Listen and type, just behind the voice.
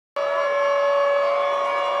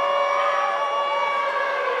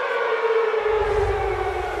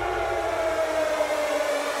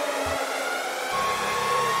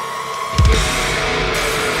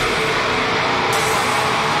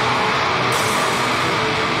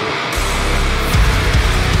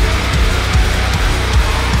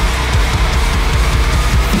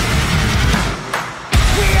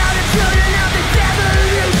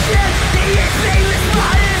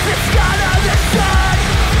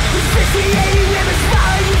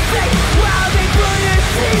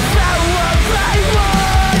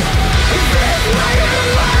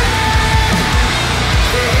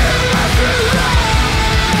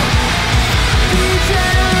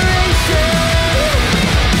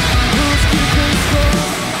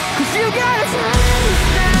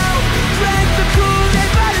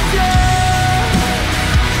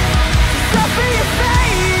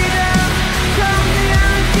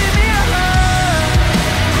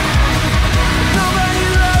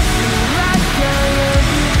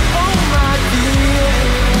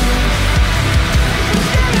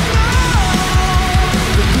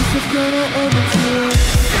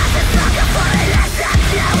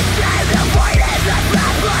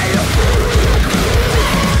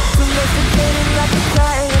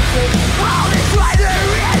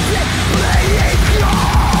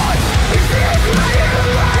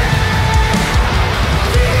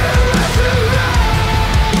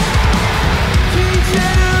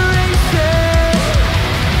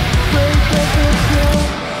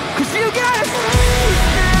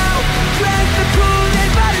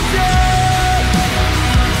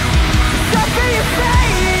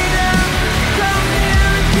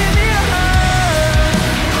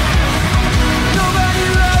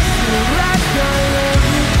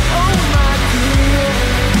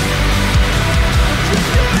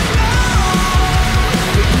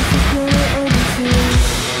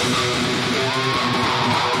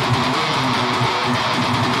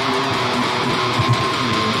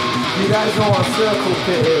guys know what a circle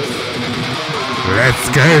pit is? Let's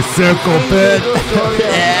go, circle pit.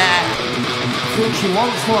 Yeah. I think she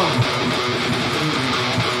wants one.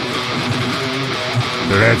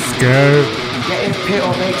 Let's go. Get in pit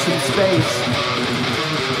or make some space.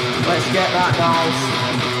 Let's get that, guys.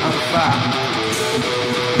 I'm fat.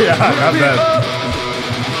 Yeah, I love that.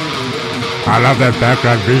 I love that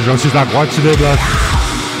background visual. She's like watching it like.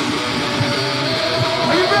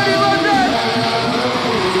 Are you ready, London?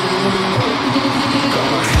 Got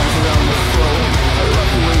my hands around the throat. I love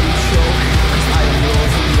the way you choke, 'cause I am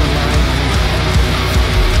yours and you're mine.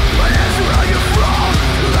 My hands around your throat.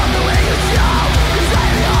 Love the way you choke, 'cause I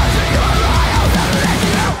am yours and you're mine. I'll never let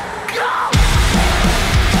you go.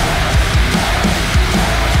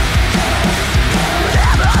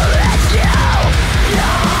 Never let you go.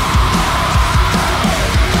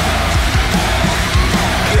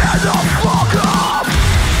 Get the fuck up!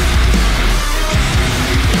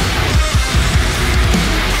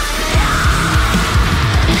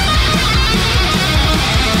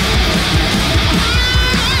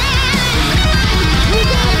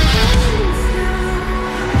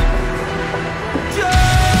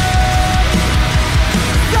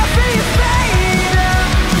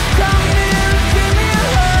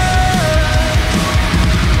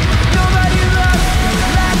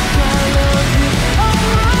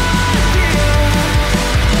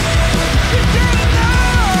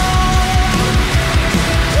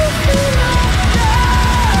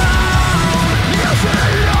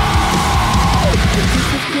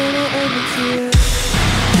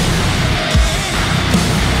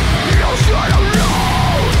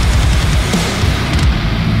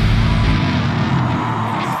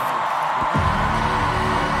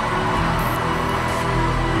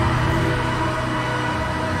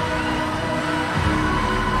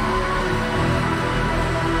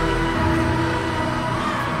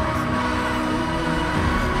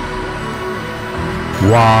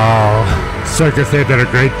 Wow, Circus Head did a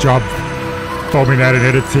great job filming that and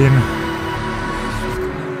editing.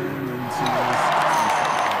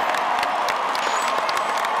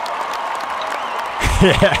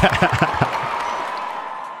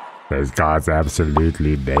 Those guys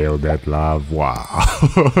absolutely nailed that live. Wow.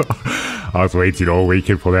 I was waiting all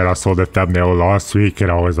weekend for that. I saw the thumbnail last week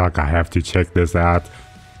and I was like, I have to check this out.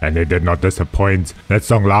 And they did not disappoint. That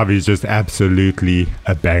song live is just absolutely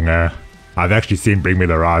a banger. I've actually seen Bring Me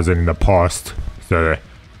the Horizon in the past, so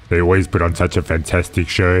they always put on such a fantastic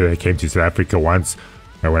show. They came to South Africa once,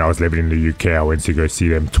 and when I was living in the UK, I went to go see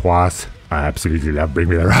them twice. I absolutely love Bring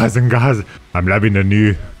Me the Horizon, guys. I'm loving the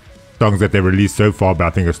new songs that they released so far, but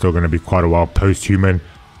I think it's still going to be quite a while. Post-Human,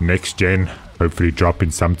 Next Gen, hopefully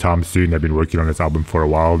dropping sometime soon. They've been working on this album for a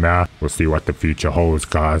while now. We'll see what the future holds,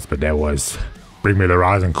 guys, but that was Bring Me the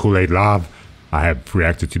Horizon, Kool-Aid live. I have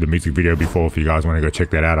reacted to the music video before. If you guys want to go check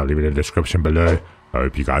that out, I'll leave it in the description below. I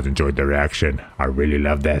hope you guys enjoyed the reaction. I really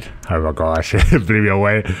love that. Oh my gosh, it blew me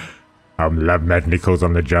away. Love Matt Nichols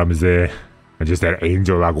on the drums there. And just that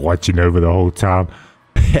angel like watching over the whole time.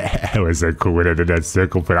 It was so cool when I did that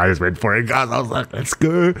circle, but I just went for it, guys. I was like, let's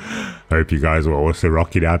go. I hope you guys were also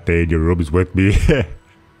rocking out there in your rooms with me.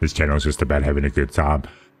 This channel is just about having a good time.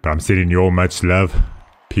 But I'm sending you all much love,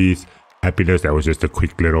 peace, happiness. That was just a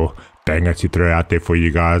quick little banger to throw out there for you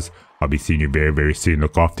guys. I'll be seeing you very, very soon.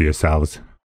 Look after yourselves.